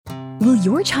Will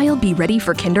your child be ready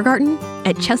for kindergarten?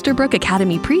 At Chesterbrook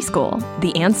Academy Preschool,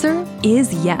 the answer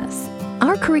is yes.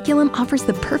 Our curriculum offers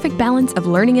the perfect balance of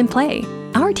learning and play.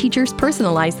 Our teachers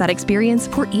personalize that experience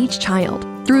for each child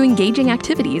through engaging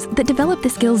activities that develop the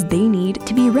skills they need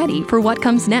to be ready for what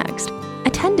comes next.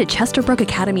 Attend a Chesterbrook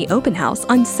Academy open house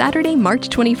on Saturday, March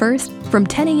 21st from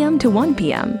 10 a.m. to 1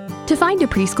 p.m. To find a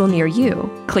preschool near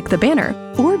you, click the banner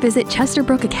or visit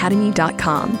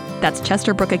chesterbrookacademy.com. That's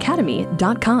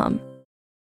chesterbrookacademy.com.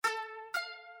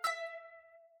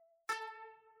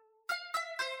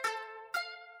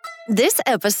 This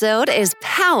episode is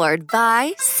powered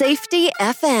by Safety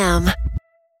FM.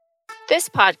 This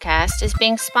podcast is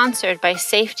being sponsored by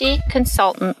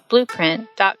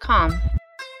SafetyConsultantBlueprint.com.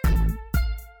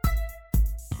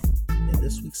 In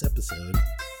this week's episode,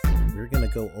 we're going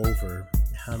to go over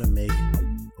how to make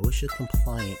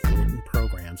OSHA-compliant written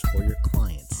programs for your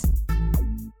clients.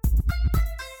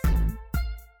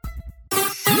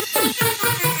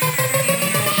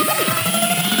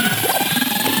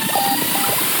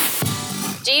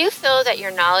 Do you feel that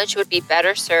your knowledge would be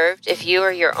better served if you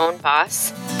were your own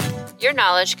boss? Your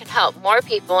knowledge can help more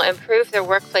people improve their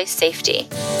workplace safety.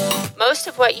 Most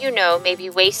of what you know may be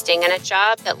wasting in a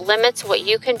job that limits what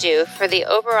you can do for the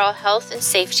overall health and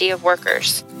safety of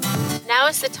workers. Now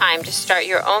is the time to start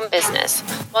your own business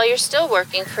while you're still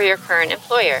working for your current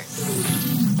employer.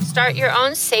 Start your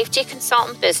own safety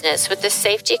consultant business with the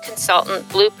Safety Consultant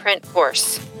Blueprint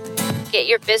course. Get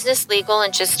your business legal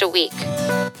in just a week.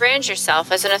 Brand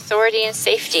yourself as an authority in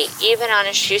safety, even on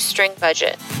a shoestring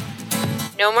budget.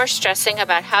 No more stressing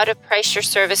about how to price your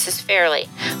services fairly,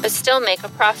 but still make a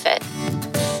profit.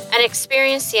 And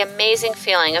experience the amazing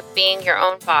feeling of being your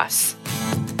own boss.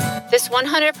 This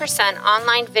 100%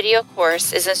 online video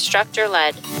course is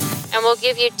instructor-led and will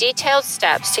give you detailed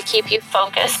steps to keep you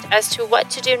focused as to what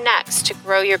to do next to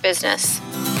grow your business.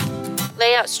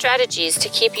 Lay out strategies to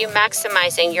keep you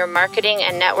maximizing your marketing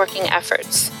and networking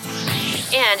efforts,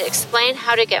 and explain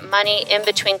how to get money in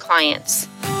between clients.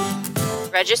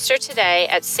 Register today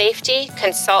at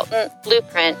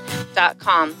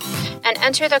safetyconsultantblueprint.com and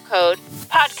enter the code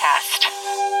PODCAST.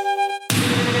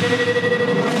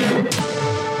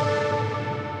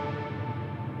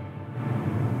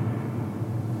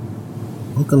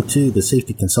 Welcome to the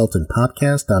Safety Consultant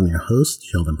Podcast. I'm your host,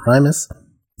 Sheldon Primus.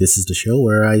 This is the show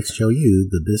where I show you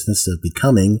the business of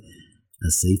becoming a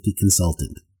safety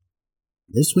consultant.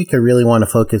 This week I really want to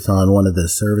focus on one of the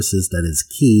services that is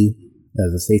key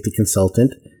as a safety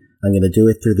consultant. I'm going to do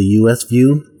it through the US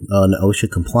view on OSHA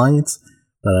compliance,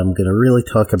 but I'm going to really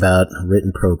talk about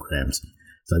written programs.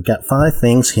 So I've got 5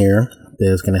 things here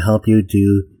that is going to help you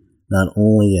do not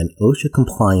only an OSHA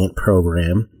compliant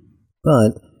program,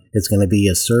 but it's going to be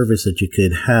a service that you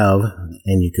could have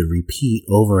and you could repeat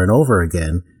over and over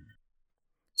again,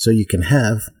 so you can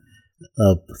have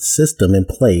a system in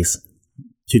place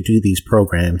to do these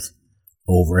programs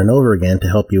over and over again to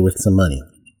help you with some money.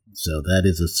 So that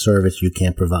is a service you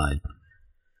can provide.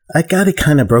 I got it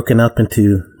kind of broken up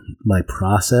into my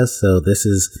process, so this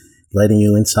is letting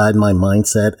you inside my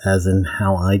mindset as in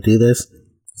how I do this.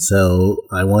 So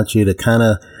I want you to kind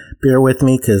of bear with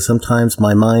me, because sometimes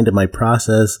my mind and my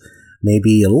process may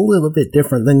be a little bit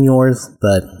different than yours,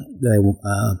 but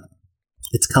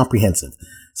it's comprehensive.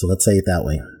 So let's say it that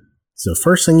way. So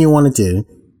first thing you want to do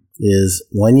is,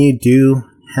 when you do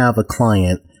have a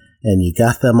client and you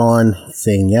got them on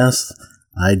saying, yes,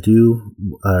 I do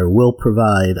or will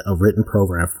provide a written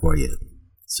program for you.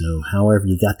 So however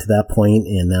you got to that point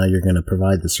and now you're going to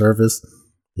provide the service,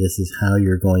 this is how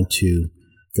you're going to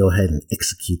go ahead and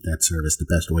execute that service the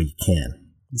best way you can.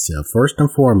 So first and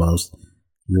foremost,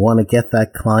 you want to get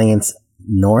that client's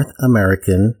North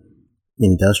American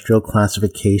Industrial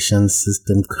Classification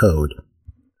System code.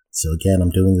 So again, I'm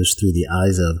doing this through the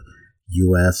eyes of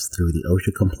US, through the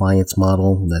OSHA compliance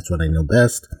model. That's what I know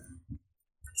best.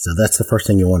 So that's the first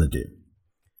thing you want to do.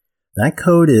 That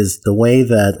code is the way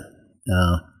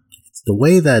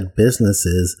that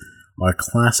businesses are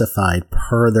classified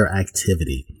per their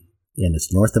activity. And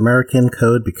it's North American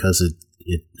code because it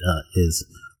is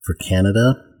for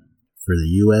Canada, for the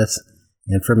US,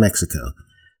 and for Mexico.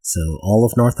 So all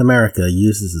of North America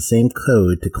uses the same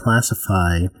code to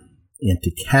classify and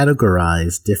to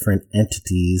categorize different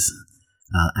entities'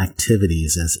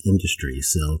 activities as industries.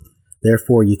 So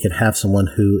therefore, you could have someone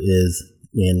who is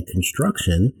in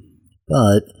construction,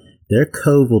 but their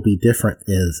code will be different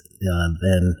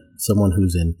than someone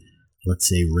who's in, let's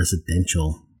say,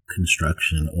 residential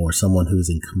construction, or someone who's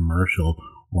in commercial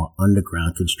or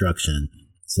underground construction.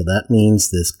 So that means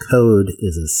this code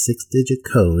is a 6-digit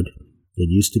code. It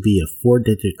used to be a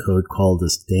 4-digit code called the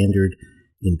Standard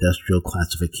industrial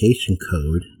classification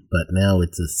code, but now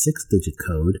it's a 6-digit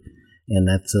code, and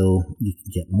that's so you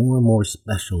can get more and more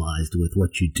specialized with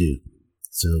what you do.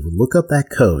 So look up that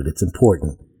code. It's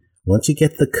important. Once you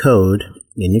get the code,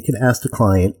 and you can ask the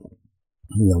client,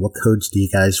 what codes do you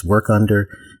guys work under?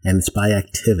 And it's by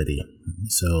activity.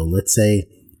 So let's say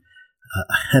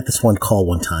I had this one call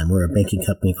one time where a banking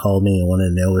company called me and wanted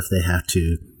to know if they have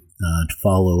to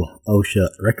follow OSHA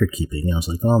record keeping. I was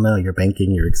like, oh no, you're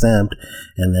banking, you're exempt.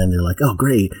 And then they're like, oh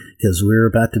great, because we're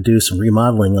about to do some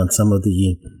remodeling on some of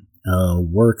the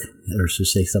work, or should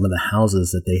say some of the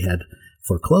houses that they had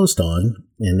foreclosed on,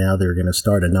 and now they're going to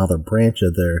start another branch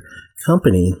of their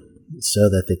company so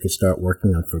that they could start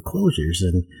working on foreclosures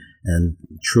and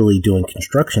truly doing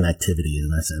construction activities.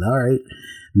 And I said, all right,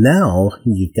 now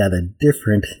you've got a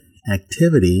different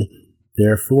activity.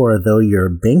 Therefore, though your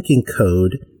banking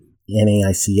code,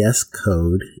 NAICS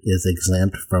code, is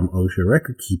exempt from OSHA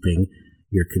record keeping,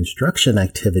 your construction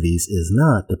activities is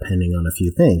not, depending on a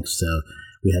few things. So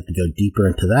we had to go deeper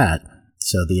into that.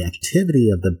 So the activity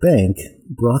of the bank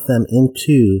brought them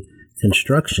into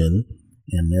construction,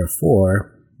 and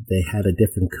therefore they had a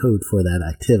different code for that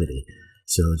activity.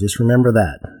 So just remember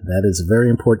that. That is a very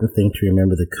important thing to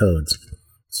remember, the codes.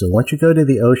 So once you go to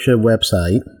the OSHA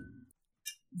website,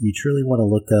 you truly want to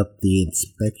look up the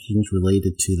inspections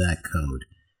related to that code,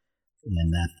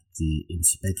 and that's the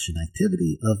inspection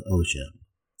activity of OSHA.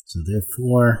 So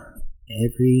therefore,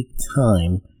 every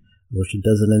time OSHA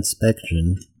does an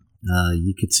inspection,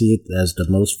 you could see it as the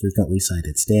most frequently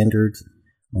cited standards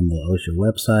on the OSHA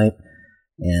website,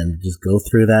 and just go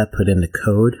through that, put in the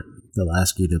code. They'll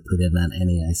ask you to put in that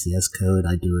NAICS code.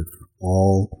 I do it for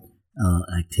all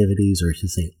activities, or I should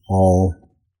say all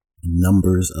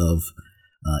numbers of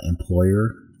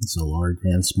employer, so large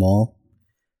and small.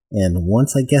 And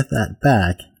once I get that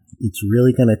back, it's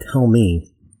really going to tell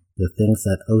me the things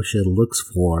that OSHA looks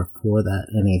for that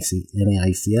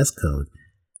NAICS code.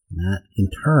 That, in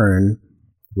turn,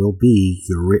 will be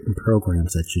your written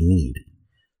programs that you need.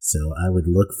 So I would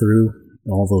look through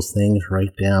all those things,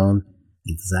 write down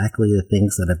exactly the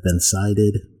things that have been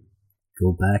cited,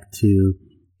 go back to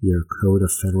your Code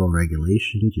of Federal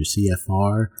Regulations, your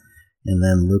CFR, and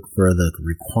then look for the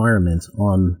requirements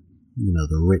on,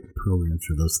 the written programs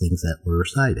for those things that were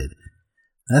cited.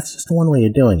 That's just one way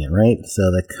of doing it, right? So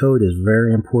the code is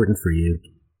very important for you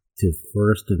to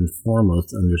first and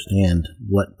foremost understand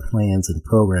what plans and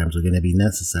programs are going to be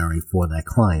necessary for that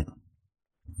client.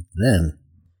 Then,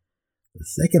 the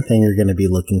second thing you're going to be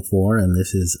looking for, and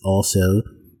this is also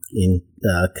in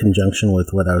conjunction with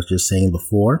what I was just saying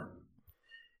before,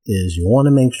 is you want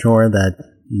to make sure that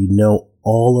you know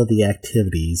all of the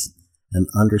activities and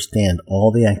understand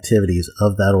all the activities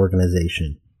of that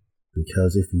organization.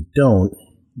 Because if you don't,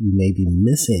 you may be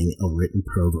missing a written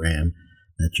program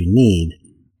that you need,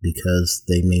 because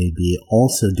they may be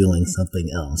also doing something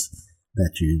else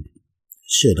that you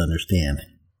should understand.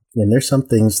 And there's some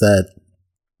things that,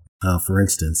 for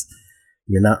instance,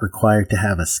 you're not required to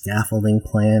have a scaffolding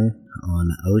plan on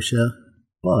OSHA,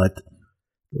 but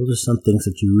those are some things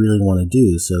that you really want to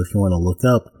do. So if you want to look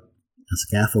up a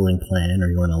scaffolding plan, or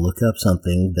you want to look up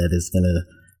something that is going to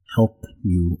help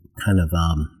you kind of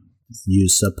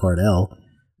use Subpart L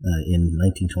in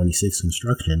 1926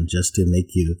 construction, just to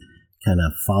make you kind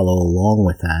of follow along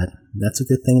with that, that's a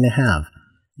good thing to have.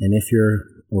 And if your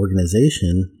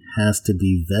organization has to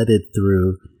be vetted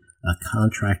through a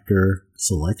contractor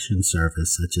selection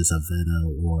service, such as Avetta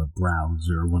or Browse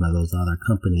or one of those other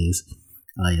companies,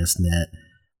 ISNet,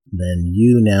 then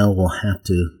you now will have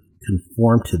to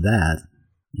conform to that,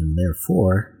 and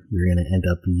therefore you're going to end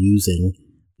up using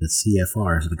the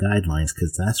CFRs, the guidelines,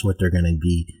 because that's what they're going to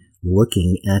be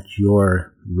looking at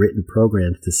your written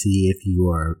programs to see if you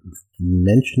are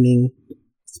mentioning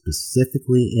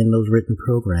specifically in those written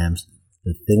programs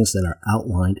the things that are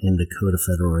outlined in the Code of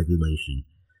Federal Regulation.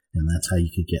 And that's how you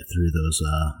could get through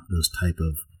those type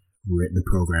of written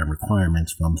program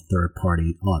requirements from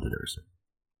third-party auditors.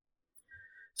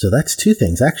 So that's two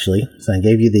things, actually. So I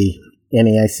gave you the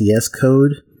NAICS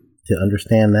code to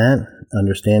understand that,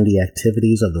 understand the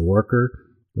activities of the worker,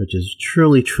 which is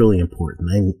truly, truly important.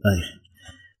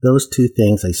 Those two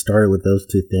things, I started with those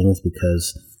two things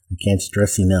because I can't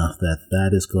stress enough that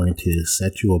that is going to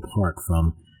set you apart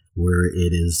from where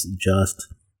it is just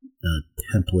a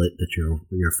template that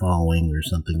you're following or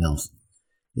something else.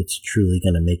 It's truly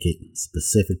going to make it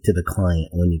specific to the client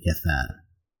when you get that.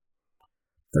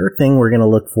 Third thing we're going to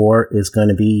look for is going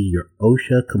to be your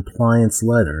OSHA compliance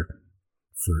letter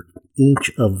for each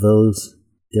of those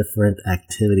different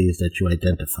activities that you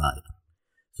identified.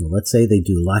 So let's say they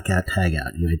do lockout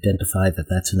tagout. You identify that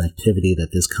that's an activity that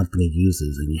this company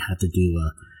uses, and you have to do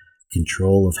a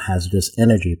control of hazardous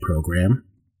energy program.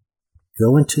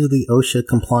 Go into the OSHA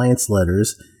compliance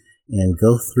letters and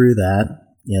go through that.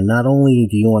 And not only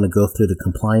do you want to go through the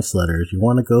compliance letters, you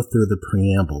want to go through the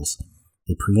preambles.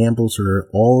 The preambles are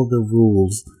all of the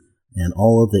rules and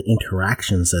all of the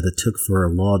interactions that it took for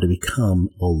a law to become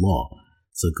a law.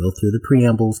 So go through the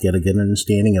preambles, get a good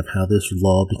understanding of how this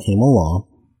law became a law,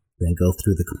 then go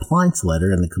through the compliance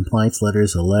letter, and the compliance letter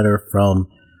is a letter from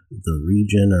the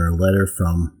region or a letter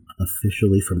from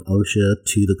officially from OSHA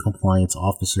to the compliance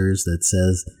officers that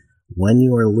says, when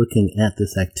you are looking at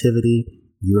this activity,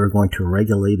 you are going to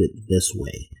regulate it this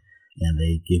way. And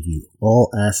they give you all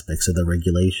aspects of the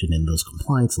regulation in those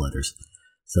compliance letters.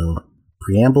 So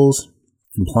preambles,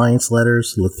 compliance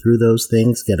letters, look through those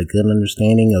things, get a good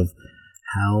understanding of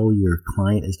how your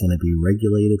client is going to be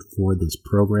regulated for this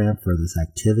program, for this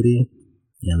activity.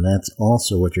 And that's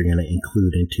also what you're going to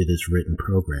include into this written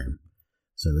program.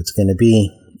 So it's going to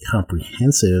be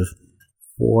comprehensive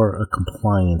for a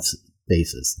compliance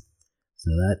basis.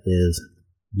 So that is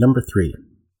number 3.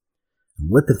 I'm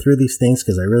whipping through these things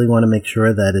because I really want to make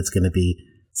sure that it's going to be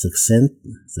succinct,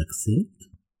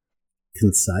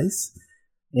 concise,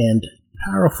 and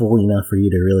powerful enough for you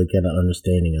to really get an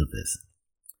understanding of this.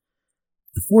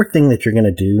 The 4th thing that you're going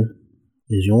to do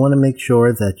is you want to make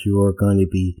sure that you are going to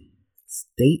be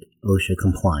state OSHA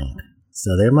compliant.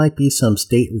 So there might be some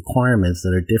state requirements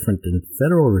that are different than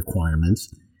federal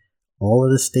requirements. All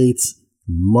of the states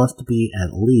must be at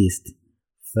least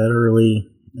federally,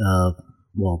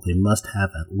 they must have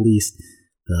at least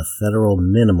the federal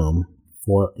minimum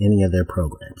for any of their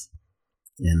programs.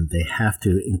 And they have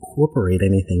to incorporate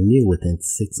anything new within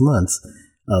 6 months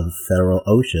of federal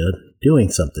OSHA doing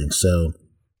something. So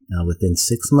within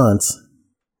 6 months,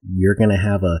 you're going to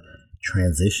have a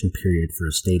transition period for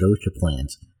state OSHA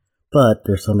plans. But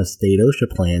there's some state OSHA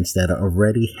plans that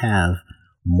already have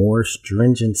more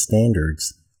stringent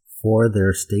standards for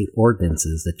their state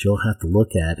ordinances that you'll have to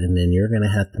look at, and then you're going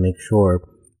to have to make sure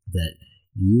that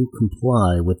you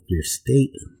comply with your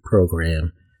state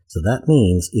program. So that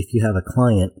means if you have a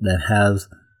client that has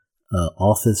an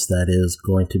office that is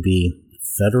going to be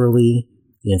federally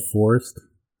enforced,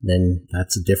 then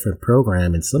that's a different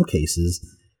program in some cases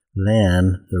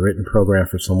than the written program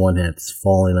for someone that's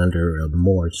fallen under a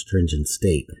more stringent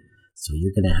state. So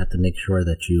you're going to have to make sure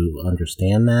that you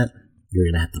understand that. You're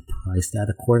going to have to price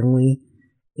that accordingly.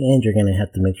 And you're going to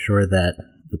have to make sure that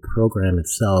the program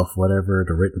itself, whatever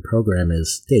the written program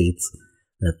is, states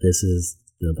that this is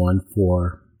the one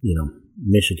for,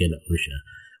 Michigan OSHA,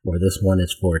 or this one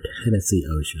is for Tennessee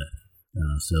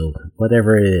OSHA. So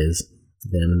whatever it is,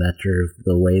 then that's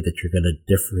the way that you're going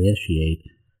to differentiate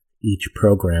each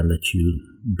program that you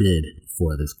bid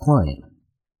for this client.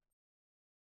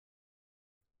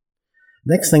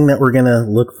 Next thing that we're going to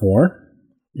look for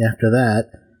after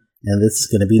that, and this is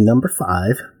going to be number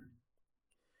 5,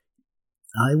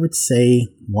 I would say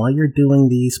while you're doing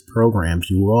these programs,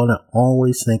 you want to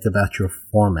always think about your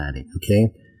formatting,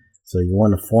 okay? So you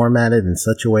want to format it in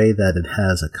such a way that it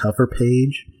has a cover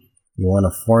page. You want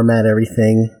to format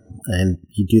everything, and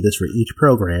you do this for each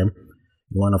program.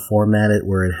 You want to format it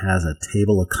where it has a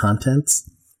table of contents.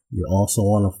 You also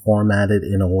want to format it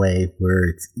in a way where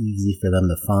it's easy for them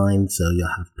to find. So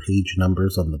you'll have page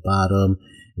numbers on the bottom.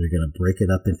 You're going to break it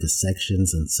up into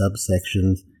sections and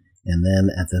subsections. And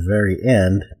then at the very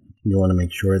end, you want to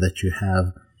make sure that you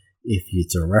have, if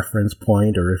it's a reference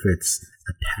point or if it's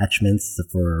attachments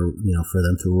for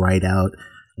them to write out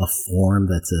a form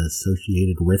that's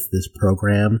associated with this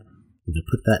program, you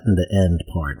put that in the end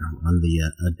part on the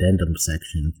addendum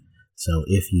section. So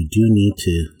if you do need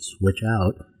to switch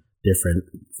out different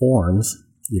forms,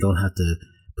 you don't have to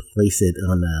place it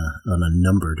on a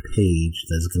numbered page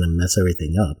that's going to mess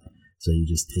everything up. So you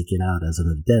just take it out as an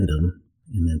addendum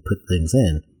and then put things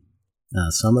in.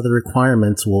 Some of the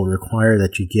requirements will require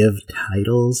that you give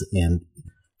titles and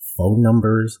phone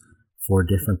numbers for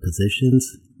different positions.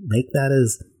 Make that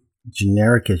as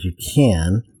generic as you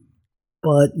can,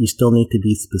 but you still need to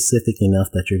be specific enough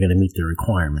that you're going to meet the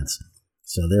requirements.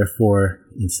 So therefore,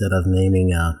 instead of naming,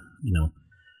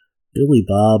 Billy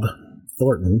Bob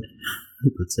Thornton,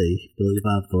 let's say Billy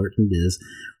Bob Thornton is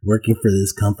working for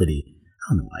this company.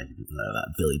 I don't know why I thought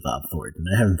about Billy Bob Thornton.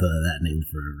 I haven't thought of that name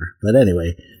forever. But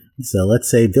anyway, so let's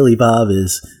say Billy Bob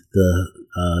is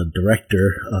the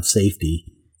director of safety,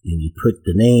 and you put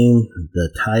the name,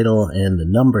 the title, and the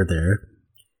number there.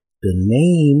 The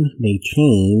name may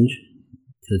change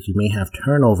because you may have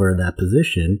turnover in that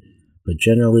position, but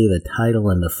generally the title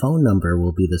and the phone number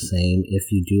will be the same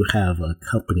if you do have a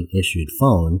company-issued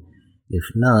phone. If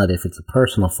not, if it's a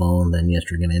personal phone, then yes,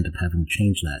 you're going to end up having to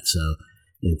change that. So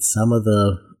in some of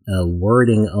the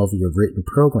wording of your written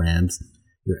programs,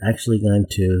 you're actually going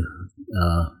to,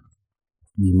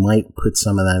 you might put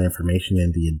some of that information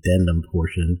in the addendum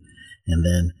portion, and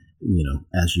then,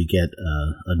 as you get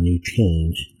a new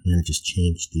change, then just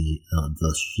change the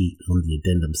sheet on the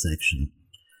addendum section.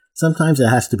 Sometimes it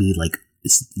has to be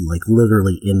it's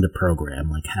literally in the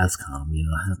program, like HASCOM.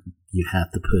 You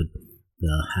have to put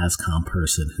the HASCOM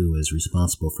person who is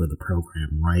responsible for the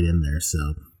program right in there.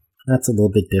 So that's a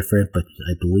little bit different, but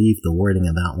I believe the wording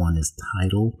of that one is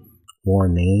title or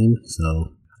name.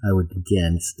 So I would,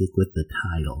 again, stick with the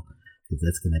title because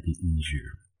that's going to be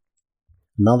easier.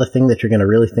 Another thing that you're going to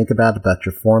really think about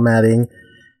your formatting,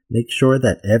 make sure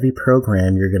that every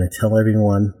program you're going to tell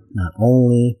everyone not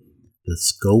only the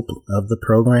scope of the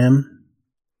program,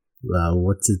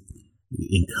 what's it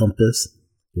encompass.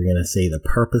 You're going to say the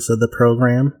purpose of the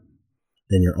program.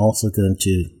 Then you're also going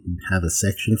to have a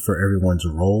section for everyone's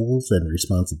roles and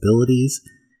responsibilities.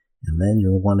 And then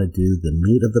you'll want to do the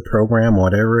meat of the program,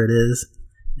 whatever it is.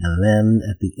 And then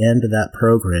at the end of that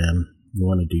program, you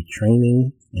want to do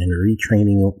training and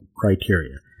retraining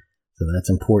criteria. So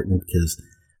that's important because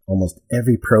almost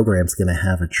every program is going to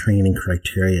have a training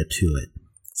criteria to it.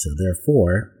 So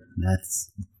therefore, that's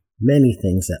many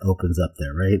things that opens up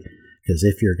there, right? Because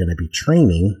if you're going to be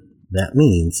training, that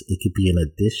means it could be an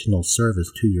additional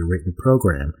service to your written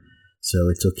program. So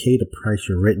it's okay to price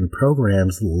your written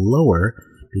programs lower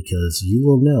because you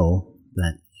will know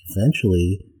that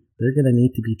eventually they're going to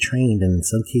need to be trained, and in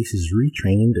some cases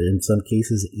retrained, and in some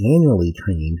cases annually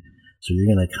trained. So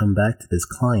you're going to come back to this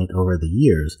client over the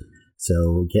years.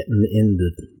 So getting in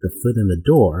the foot in the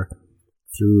door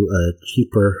through a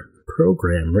cheaper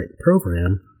written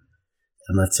program,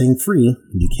 I'm not saying free,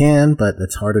 you can, but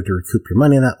it's harder to recoup your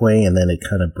money that way, and then it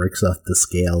kind of breaks off the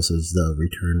scales as the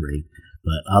return rate.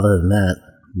 But other than that,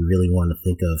 you really want to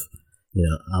think of,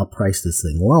 I'll price this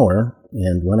thing lower.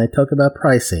 And when I talk about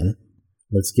pricing,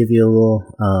 let's give you a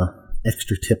little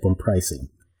extra tip on pricing,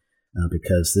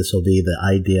 because this will be the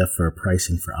idea for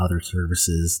pricing for other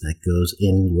services that goes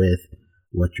in with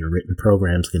what your written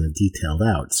program is going to detail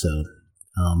out. So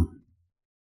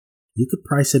you could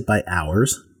price it by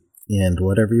hours. And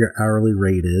whatever your hourly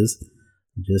rate is,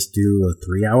 just do a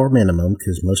 3-hour minimum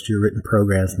because most of your written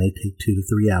programs may take 2 to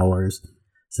 3 hours.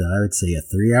 So I would say a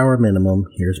 3-hour minimum.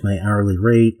 Here's my hourly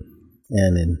rate.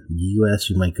 And in the U.S.,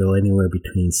 you might go anywhere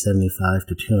between $75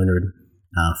 to $200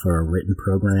 for a written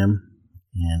program.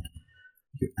 And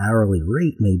your hourly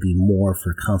rate may be more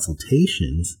for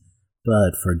consultations,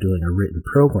 but for doing a written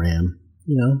program,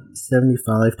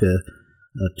 $75 to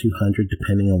 $200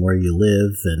 depending on where you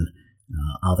live and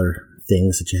other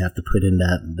things that you have to put in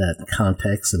that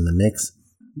context and the mix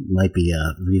might be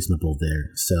reasonable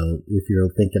there. So if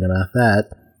you're thinking about that,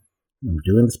 I'm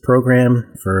doing this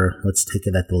program for, let's take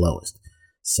it at the lowest,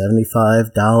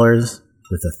 $75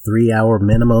 with a 3-hour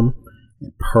minimum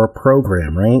per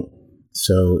program, right?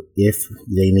 So if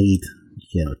they need,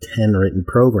 10 written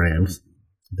programs,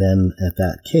 then at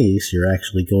that case, you're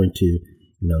actually going to,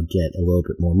 get a little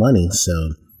bit more money. So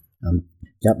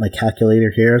got my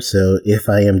calculator here. So if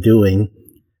I am doing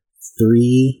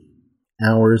 3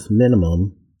 hours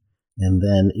minimum, and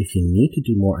then if you need to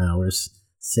do more hours,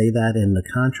 say that in the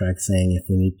contract saying if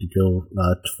we need to go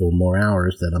for more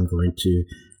hours, that I'm going to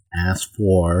ask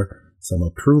for some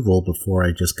approval before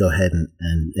I just go ahead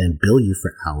and bill you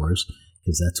for hours,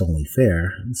 because that's only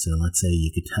fair. So let's say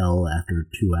you could tell after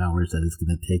 2 hours that it's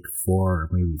going to take 4 or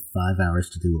maybe 5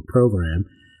 hours to do a program.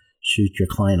 Shoot your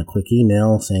client a quick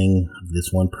email saying this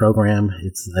one program,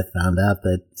 I found out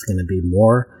that it's going to be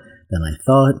more than I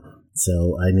thought,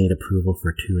 so I need approval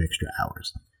for 2 extra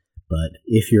hours. But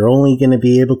if you're only going to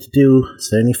be able to do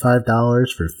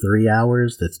 $75 for 3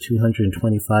 hours, that's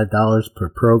 $225 per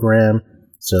program.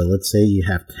 So let's say you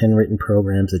have 10 written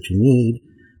programs that you need,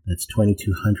 that's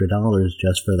 $2,200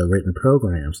 just for the written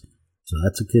programs. So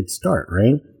that's a good start,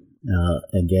 right?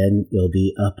 Again, you'll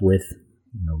be up with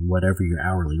whatever your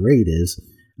hourly rate is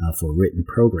for written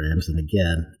programs, and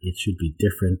again, it should be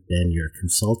different than your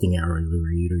consulting hourly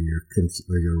rate or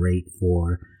your rate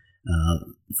for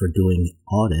doing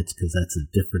audits, because that's a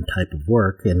different type of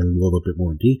work and a little bit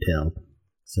more detailed.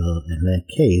 So in that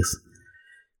case,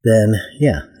 then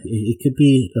it could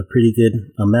be a pretty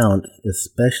good amount,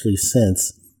 especially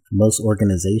since most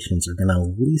organizations are going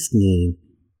to at least need,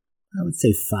 I would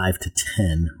say, 5 to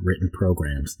 10 written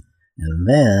programs. And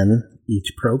then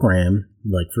each program,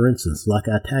 like for instance,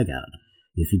 Lockout Tagout,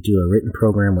 if you do a written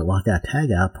program with lockout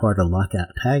tagout, part of lockout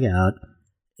tagout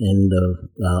in the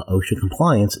OSHA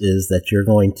compliance is that you're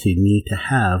going to need to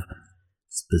have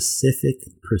specific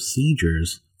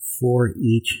procedures for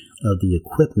each of the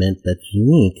equipment that's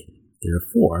unique.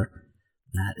 Therefore,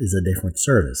 that is a different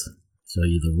service. So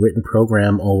the written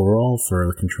program overall for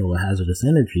the control of hazardous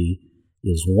energy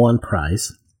is one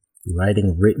price.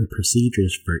 Writing written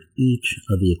procedures for each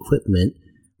of the equipment,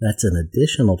 that's an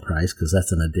additional price because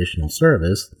that's an additional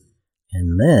service.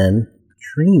 And then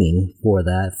training for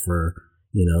that for,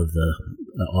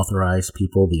 the authorized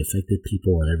people, the affected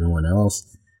people, and everyone else.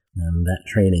 And that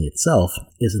training itself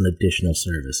is an additional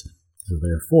service. So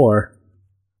therefore,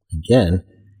 again,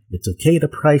 it's okay to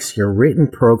price your written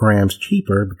programs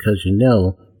cheaper because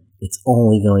it's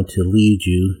only going to lead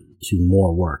you to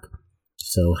more work.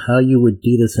 So how you would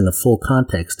do this in a full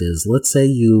context is, let's say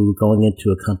you're going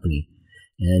into a company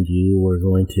and you were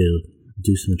going to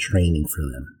do some training for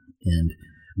them. And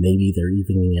maybe they're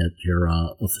even at your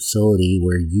a facility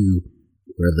where you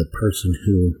were the person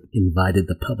who invited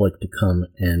the public to come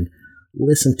and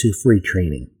listen to free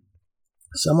training.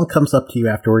 Someone comes up to you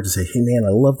afterwards and say, hey man,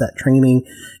 I love that training.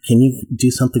 Can you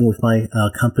do something with my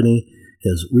company?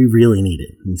 Because we really need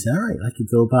it. And you say, all right, I could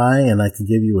go by and I could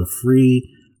give you a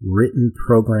free written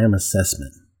program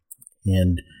assessment.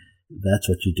 And that's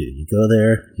what you do. You go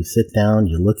there, you sit down,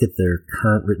 you look at their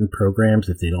current written programs.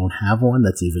 If they don't have one,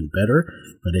 that's even better.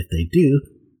 But if they do,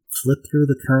 flip through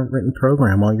the current written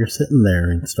program while you're sitting there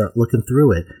and start looking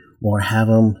through it, or have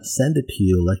them send it to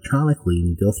you electronically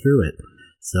and go through it.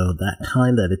 So that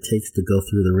time that it takes to go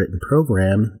through the written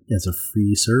program as a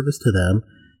free service to them,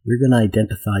 you're going to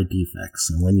identify defects.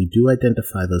 And when you do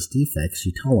identify those defects,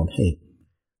 you tell them, hey,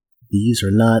 these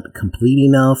are not complete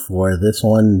enough, or this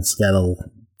one's got a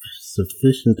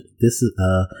sufficient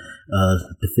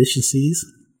deficiencies.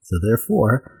 So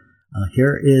therefore,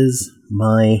 here is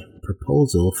my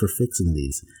proposal for fixing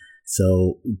these.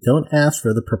 So don't ask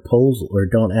for the proposal, or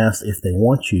don't ask if they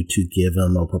want you to give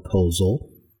them a proposal.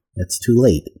 That's too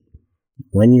late.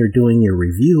 When you're doing your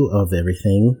review of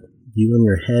everything, you in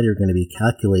your head are going to be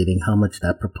calculating how much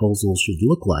that proposal should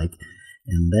look like.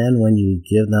 And then when you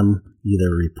give them either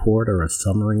a report or a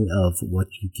summary of what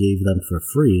you gave them for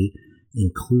free,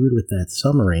 include with that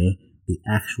summary the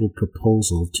actual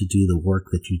proposal to do the work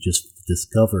that you just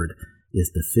discovered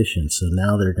is deficient. So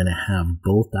now they're going to have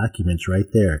both documents right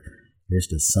there. Here's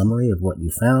the summary of what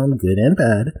you found, good and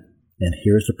bad, and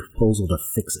here's the proposal to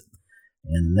fix it.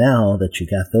 And now that you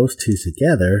got those two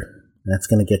together, that's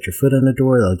going to get your foot in the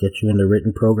door. They'll get you in the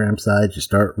written program side. You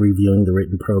start reviewing the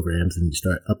written programs and you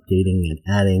start updating and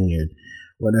adding and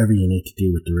whatever you need to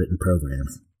do with the written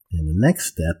programs. And the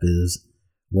next step is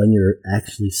when you're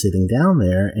actually sitting down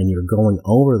there and you're going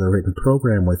over the written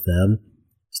program with them,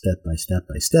 step by step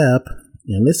by step.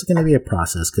 And this is going to be a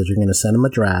process because you're going to send them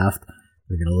a draft.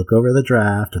 They're going to look over the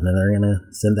draft and then they're going to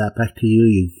send that back to you.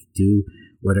 You do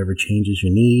whatever changes you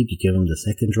need, you give them the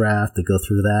second draft to go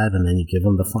through that, and then you give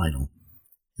them the final.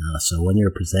 So when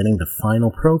you're presenting the final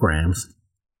programs,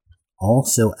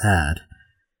 also add,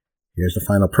 here's the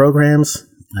final programs.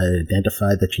 I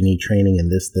identified that you need training in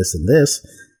this, this, and this.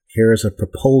 Here's a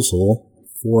proposal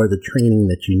for the training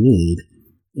that you need,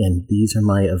 and these are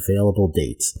my available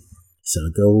dates. So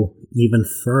go even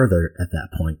further at that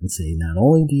point and say, not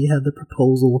only do you have the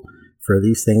proposal for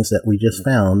these things that we just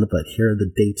found, but here are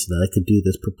the dates that I could do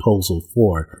this proposal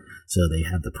for. So they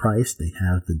have the price, they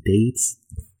have the dates.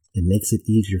 It makes it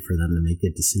easier for them to make a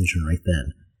decision right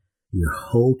then. Your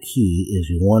whole key is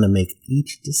you want to make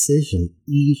each decision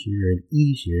easier and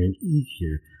easier and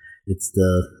easier. It's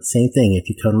the same thing if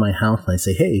you come to my house and I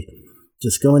say, hey,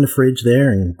 just go in the fridge there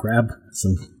and grab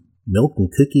some milk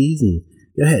and cookies and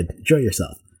go ahead, enjoy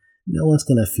yourself. No one's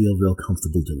going to feel real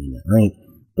comfortable doing that, right?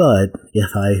 But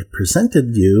if I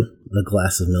presented you a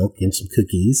glass of milk and some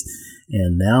cookies,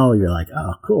 and now you're like,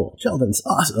 oh, cool, Sheldon's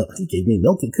awesome, he gave me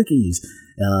milk and cookies,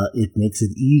 it makes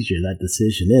it easier. That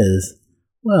decision is,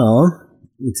 well,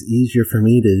 it's easier for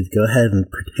me to go ahead and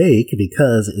partake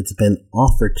because it's been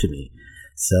offered to me.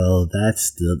 So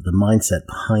that's the mindset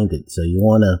behind it. So you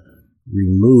want to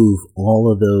remove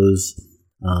all of those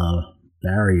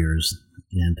barriers.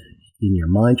 And in your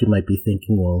mind, you might be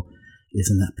thinking, well,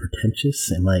 isn't that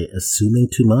pretentious? Am I assuming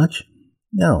too much?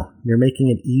 No, you're making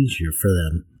it easier for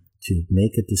them to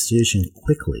make a decision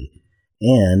quickly.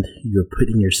 And you're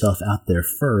putting yourself out there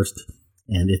first.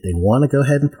 And if they want to go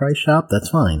ahead and price shop, that's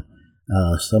fine.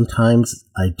 Sometimes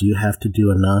I do have to do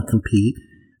a non-compete,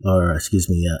 or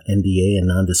NDA, a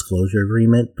non-disclosure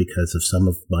agreement, because of some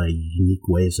of my unique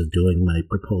ways of doing my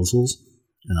proposals.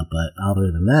 But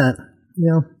other than that,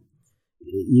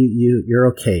 you're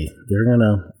okay. They're going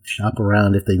to shop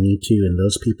around if they need to, and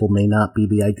those people may not be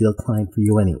the ideal client for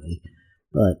you anyway,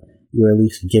 but you're at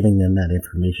least giving them that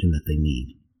information that they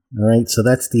need. All right, so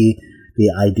that's the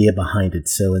idea behind it.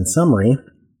 So in summary,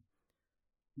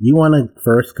 you want to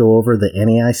first go over the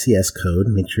NAICS code,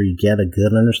 make sure you get a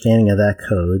good understanding of that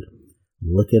code,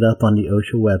 look it up on the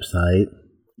OSHA website,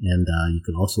 and you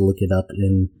can also look it up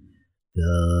in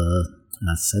the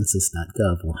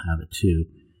census.gov will have it too,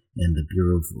 and the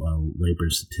Bureau of Labor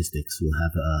Statistics will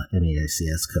have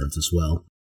NAICS codes as well.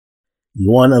 You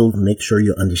want to make sure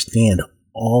you understand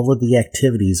all of the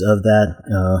activities of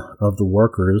of the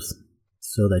workers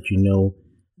so that you know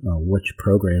which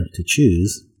programs to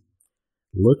choose.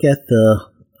 Look at the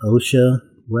OSHA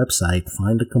website,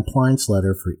 find a compliance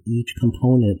letter for each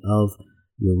component of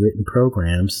your written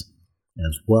programs,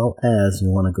 as well as you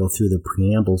want to go through the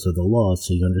preambles of the laws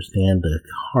so you understand the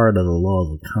heart of the law,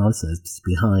 the concepts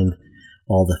behind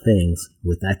all the things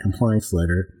with that compliance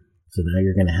letter. So now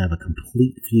you're going to have a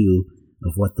complete view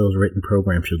of what those written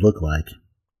programs should look like.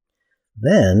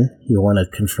 Then you want to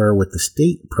confer with the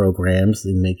state programs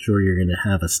and make sure you're going to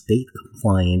have a state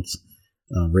compliance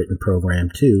written program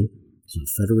too. So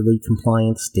federally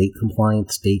compliant, state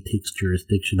takes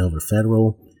jurisdiction over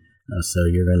federal. So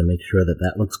you're going to make sure that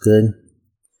that looks good.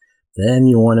 Then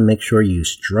you want to make sure you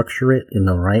structure it in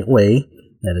the right way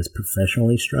that is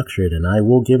professionally structured. And I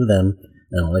will give them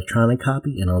an electronic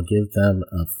copy and I'll give them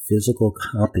a physical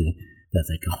copy that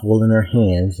they can hold in their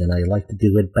hands. And I like to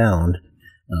do it bound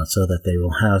so that they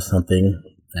will have something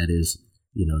that is,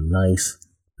 nice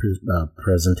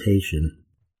presentation.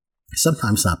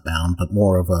 Sometimes not bound, but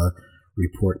more of a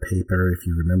report paper, if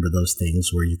you remember those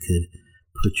things where you could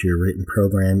put your written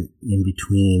program in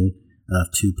between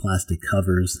two plastic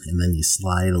covers, and then you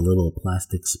slide a little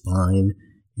plastic spine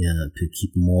to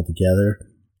keep them all together.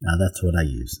 That's what I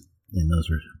use, and those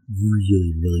are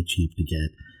really, really cheap to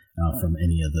get from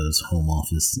any of those home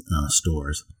office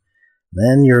stores.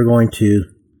 Then you're going to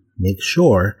make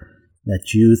sure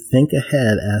that you think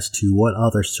ahead as to what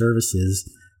other services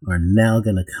are now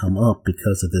going to come up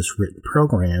because of this written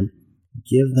program.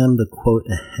 Give them the quote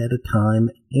ahead of time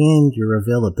and your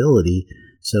availability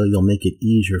so you'll make it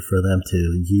easier for them to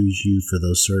use you for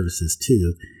those services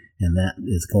too. And that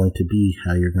is going to be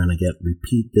how you're going to get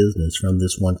repeat business from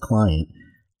this one client.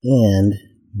 And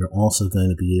you're also going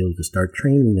to be able to start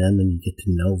training them, and you get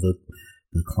to know the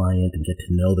client and get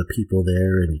to know the people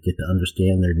there, and you get to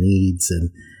understand their needs, and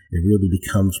it really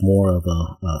becomes more of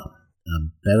a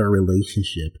better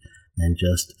relationship than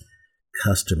just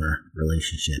customer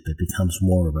relationship. It becomes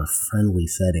more of a friendly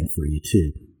setting for you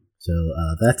too. So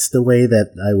that's the way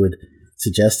that I would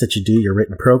suggest that you do your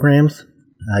written programs.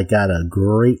 I got a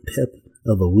great tip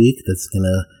of the week that's going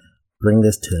to bring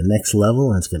this to the next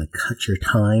level, and it's going to cut your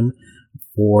time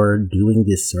for doing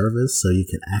this service so you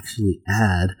can actually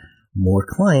add more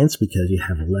clients because you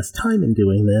have less time in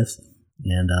doing this.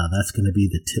 And that's going to be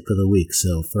the tip of the week.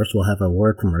 So first we'll have a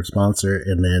word from our sponsor,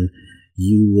 and then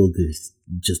you will be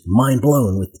just mind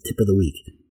blown with the tip of the week.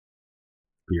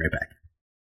 Be right back.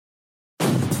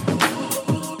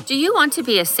 Do you want to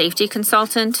be a safety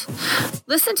consultant?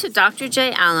 Listen to Dr.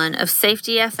 Jay Allen of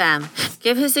Safety FM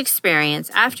give his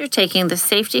experience after taking the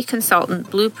Safety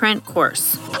Consultant Blueprint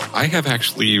course. I have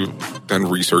actually done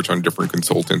research on different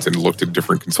consultants and looked at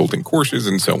different consulting courses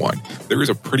and so on. There is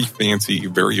a pretty fancy,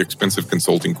 very expensive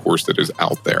consulting course that is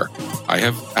out there. I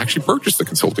have actually purchased the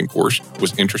consulting course,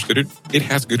 was interested in it. It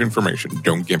has good information,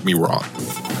 don't get me wrong.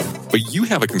 But you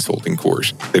have a consulting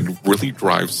course that really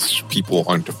drives people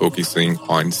onto focusing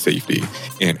on safety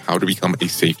and how to become a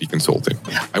safety consultant.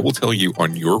 I will tell you,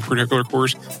 on your particular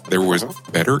course, there was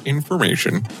better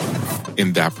information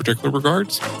in that particular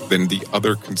regards than the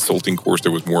other consulting course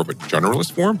that was more of a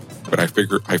generalist form. But I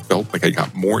felt like I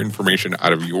got more information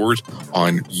out of yours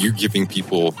on you giving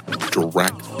people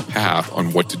direct path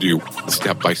on what to do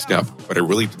step by step. But I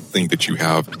really think that you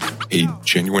have a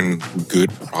genuine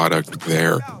good product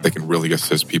there that can really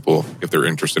assist people if they're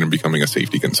interested in becoming a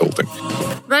safety consultant.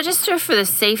 Register for the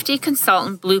Safety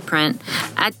Consultant Blueprint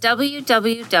at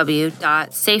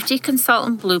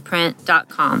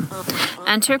www.safetyconsultantblueprint.com.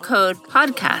 Enter code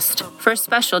PODCAST for a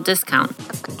special discount.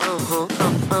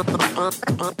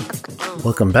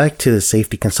 Welcome back to the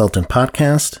Safety Consultant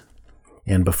Podcast.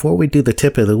 And before we do the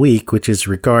tip of the week, which is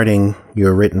regarding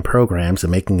your written programs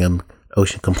and making them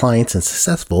OSHA compliant and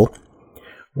successful,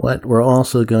 what we're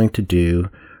also going to do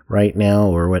right now,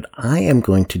 or what I am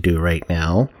going to do right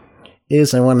now,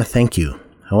 is I want to thank you.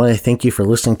 I want to thank you for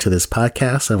listening to this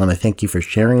podcast. I want to thank you for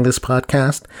sharing this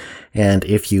podcast. And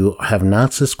if you have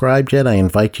not subscribed yet, I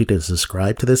invite you to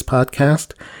subscribe to this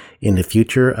podcast. in the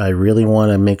future, I really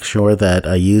want to make sure that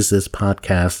I use this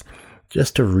podcast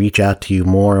just to reach out to you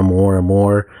more and more and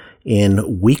more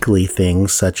in weekly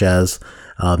things, such as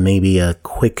maybe a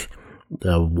quick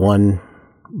 1,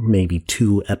 maybe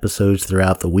 2 episodes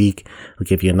throughout the week. I'll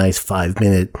give you a nice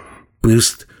 5-minute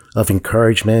boost of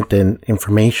encouragement and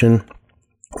information.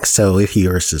 So if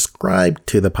you are subscribed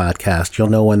to the podcast, you'll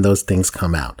know when those things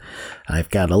come out. I've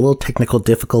got a little technical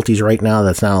difficulties right now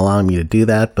that's not allowing me to do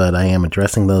that, but I am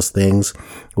addressing those things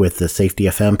with the Safety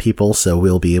FM people, so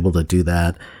we'll be able to do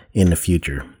that in the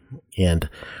future. And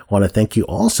I want to thank you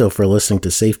also for listening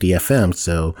to Safety FM.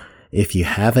 So if you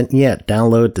haven't yet,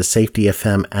 download the Safety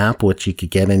FM app, which you could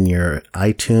get in your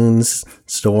iTunes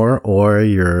store or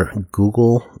your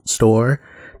Google store.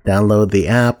 Download the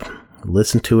app.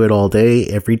 Listen to it all day,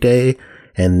 every day,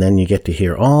 and then you get to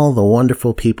hear all the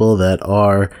wonderful people that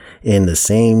are in the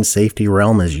same safety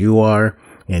realm as you are.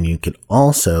 And you can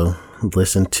also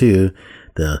listen to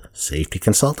the Safety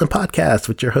Consultant Podcast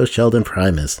with your host, Sheldon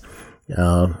Primus.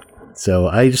 So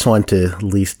I just want to at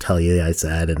least tell you guys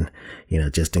that and,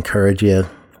 just encourage you.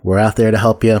 We're out there to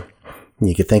help you.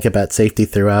 You can think about safety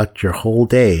throughout your whole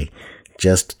day.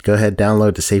 Just go ahead,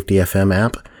 download the Safety FM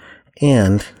app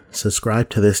and subscribe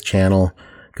to this channel.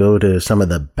 Go to some of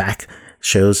the back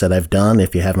shows that I've done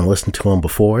if you haven't listened to them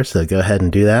before. So go ahead and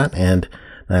do that. And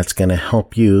that's going to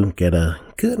help you get a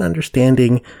good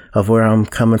understanding of where I'm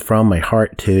coming from, my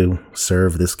heart to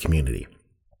serve this community.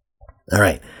 All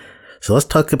right. So let's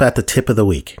talk about the tip of the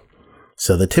week.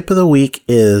 So the tip of the week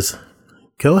is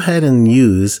go ahead and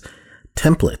use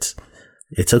templates.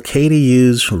 It's okay to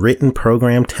use written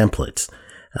program templates.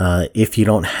 If you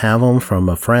don't have them from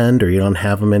a friend or you don't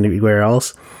have them anywhere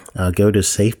else, go to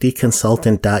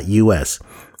safetyconsultant.us.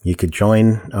 You could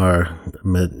join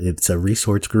it's a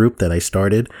resource group that I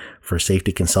started for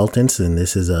safety consultants. And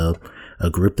this is a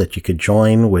group that you could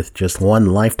join with just one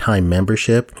lifetime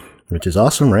membership, which is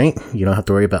awesome, right? You don't have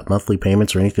to worry about monthly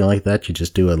payments or anything like that. You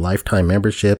just do a lifetime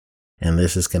membership, and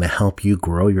this is going to help you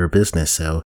grow your business.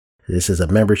 So this is a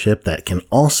membership that can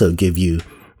also give you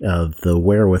the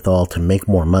wherewithal to make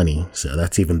more money. So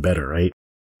that's even better, right?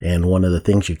 And one of the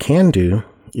things you can do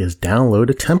is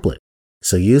download a template.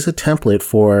 So use a template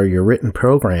for your written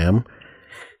program.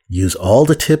 Use all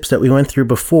the tips that we went through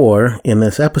before in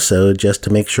this episode just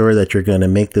to make sure that you're going to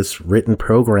make this written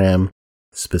program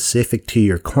specific to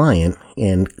your client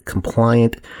and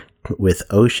compliant with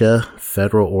OSHA,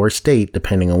 federal or state,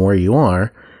 depending on where you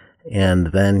are. And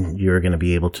then you're going to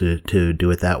be able to do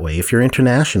it that way. If you're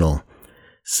international,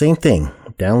 same thing.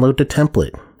 Download the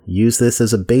template. Use this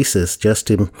as a basis just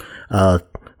to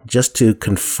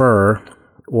confer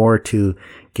or to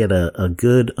get a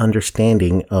good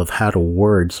understanding of how to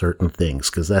word certain things,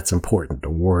 because that's important, the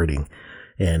wording.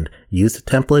 And use the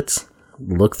templates,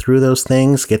 look through those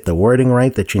things, get the wording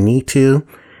right that you need to,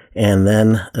 and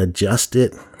then adjust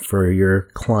it for your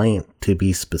client to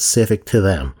be specific to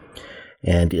them.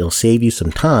 And it'll save you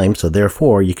some time, so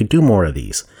therefore you could do more of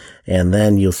these. And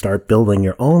then you'll start building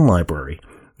your own library.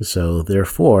 So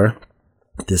therefore,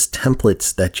 this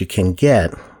templates that you can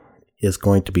get is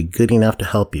going to be good enough to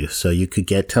help you. So you could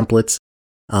get templates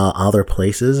other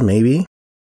places maybe,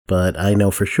 but I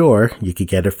know for sure you could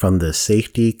get it from the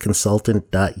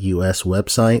safetyconsultant.us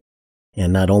website.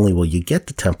 And not only will you get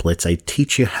the templates, I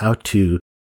teach you how to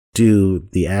do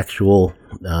the actual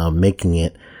making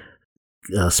it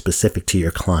specific to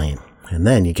your client. And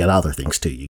then you get other things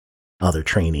too. Other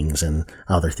trainings and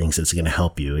other things that's going to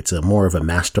help you. It's more of a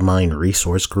mastermind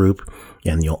resource group,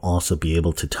 and you'll also be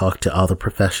able to talk to other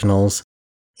professionals,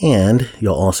 and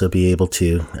you'll also be able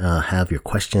to have your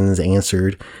questions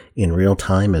answered in real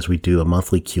time as we do a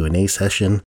monthly Q&A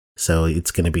session. So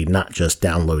it's going to be not just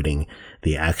downloading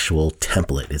the actual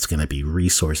template. It's going to be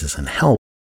resources and help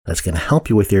that's going to help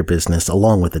you with your business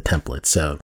along with the template.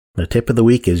 So the tip of the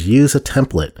week is use a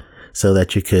template so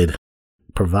that you could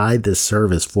provide this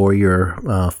service for your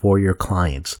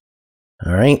clients.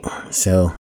 All right.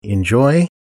 So enjoy,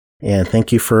 and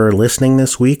thank you for listening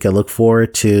this week. I look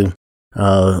forward to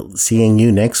seeing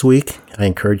you next week. I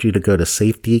encourage you to go to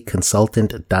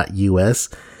safetyconsultant.us,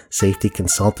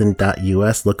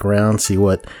 safetyconsultant.us. Look around, see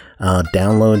what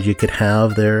download you could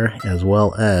have there, as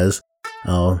well as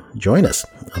join us.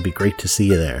 It'll be great to see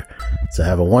you there. So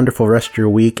have a wonderful rest of your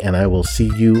week, and I will see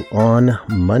you on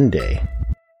Monday.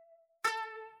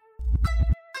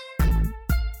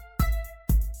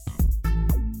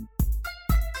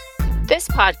 This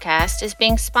podcast is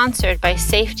being sponsored by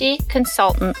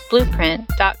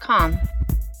SafetyConsultantBlueprint.com.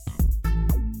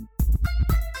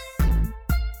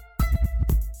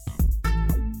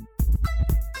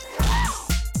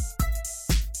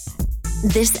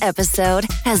 This episode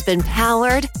has been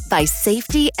powered by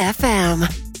Safety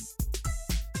FM.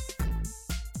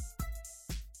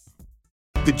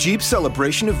 The Jeep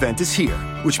Celebration event is here,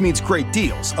 which means great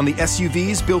deals on the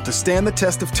SUVs built to stand the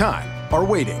test of time are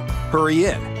waiting. Hurry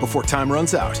in before time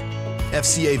runs out.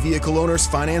 FCA vehicle owners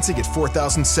financing at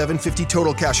 $4,750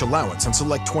 total cash allowance on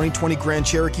select 2020 Grand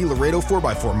Cherokee Laredo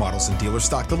 4x4 models in dealer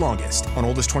stock the longest. On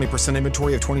oldest 20%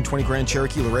 inventory of 2020 Grand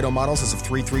Cherokee Laredo models as of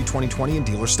 3/3/2020 in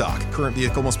dealer stock. Current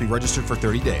vehicle must be registered for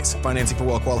 30 days. Financing for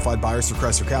well-qualified buyers through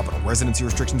Chrysler Capital. Residency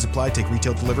restrictions apply. Take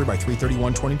retail delivery by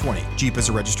 3/31/2020. Jeep is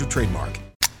a registered trademark.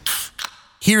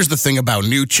 Here's the thing about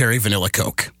new Cherry Vanilla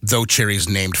Coke. Though cherry's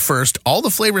named first, all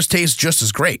the flavors taste just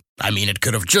as great. I mean, it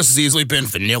could have just as easily been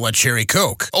Vanilla Cherry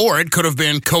Coke, or it could have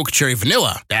been Coke Cherry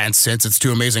Vanilla. And since it's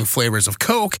two amazing flavors of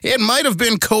Coke, it might have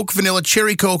been Coke Vanilla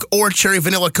Cherry Coke or Cherry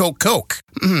Vanilla Coke Coke.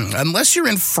 Unless you're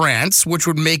in France, which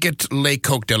would make it Le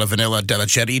Coke de la Vanilla de la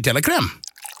Cherry de la Crème.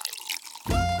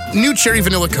 New Cherry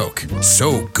Vanilla Coke,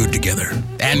 so good together.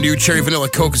 And new Cherry Vanilla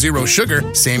Coke Zero Sugar,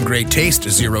 same great taste,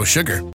 zero sugar.